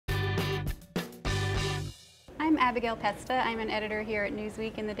I'm Abigail Pesta. I'm an editor here at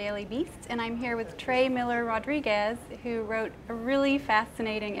Newsweek and the Daily Beast, and I'm here with Trey Miller Rodriguez, who wrote a really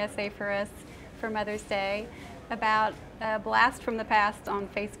fascinating essay for us for Mother's Day about a blast from the past on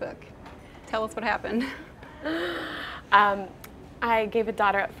Facebook. Tell us what happened. I gave a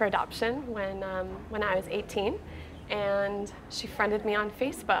daughter up for adoption when I was 18, and she friended me on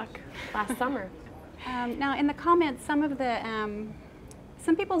Facebook last summer. Now, in the comments,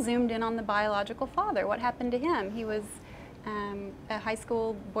 some people zoomed in on the biological father. What happened to him? He was a high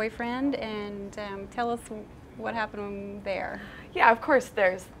school boyfriend, and tell us what happened there. Yeah, of course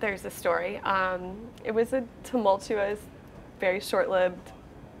there's a story. It was a tumultuous, very short-lived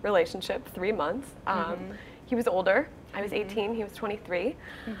relationship, 3 months. He was older. I was 18, he was 23.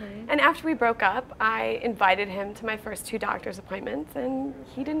 And after we broke up, I invited him to my first 2 doctor's appointments, and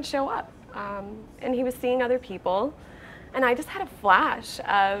he didn't show up. And he was seeing other people. And I just had a flash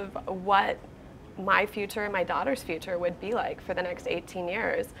of what my future and my daughter's future would be like for the next 18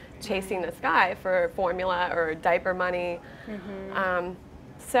 years, chasing this guy for formula or diaper money.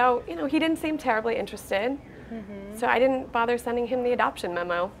 So, you know, he didn't seem terribly interested. So I didn't bother sending him the adoption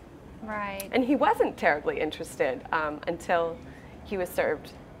memo. Right. And he wasn't terribly interested until he was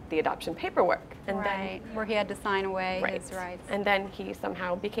served the adoption paperwork. And right, where he had to sign away his rights. And then he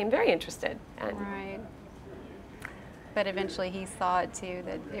somehow became very interested. And right. But eventually he saw it too,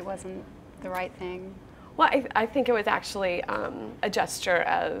 that it wasn't the right thing. Well, I think it was actually a gesture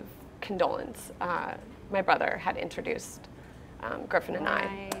of condolence. My brother had introduced Griffin and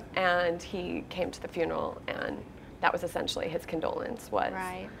I, and he came to the funeral, and that was essentially his condolence. Was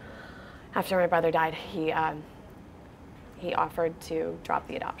after my brother died, he offered to drop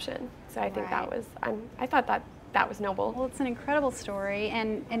the adoption. So I think that was, I thought that was noble. Well, it's an incredible story,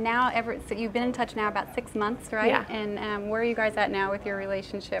 and now so you've been in touch now about 6 months, right? Yeah. And where are you guys at now with your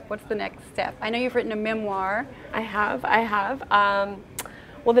relationship? What's the next step? I know you've written a memoir. I have.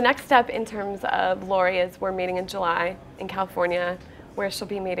 Well, the next step in terms of Lori is we're meeting in July in California, where she'll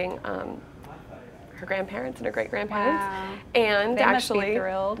be meeting her grandparents and her great-grandparents. Wow. And they actually, must be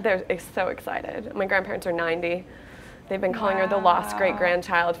thrilled. They're so excited. My grandparents are 90. They've been calling her the lost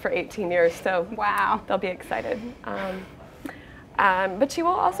great-grandchild for 18 years, so they'll be excited. But she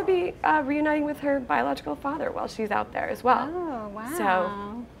will also be reuniting with her biological father while she's out there as well. Oh,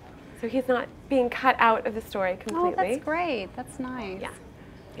 wow. So he's not being cut out of the story completely. Oh, that's great. That's nice. Yeah.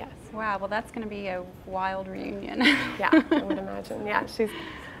 Yes. Wow, well, that's going to be a wild reunion. Yeah, I would imagine. Yeah, she's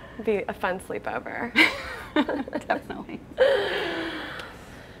be a fun sleepover. Definitely.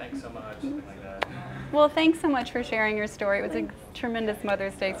 Thanks so much. Something like that. Well, thanks so much for sharing your story. It was a tremendous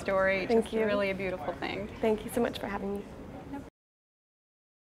Mother's Day story. Thank you. Really a beautiful thing. Thank you so much for having me.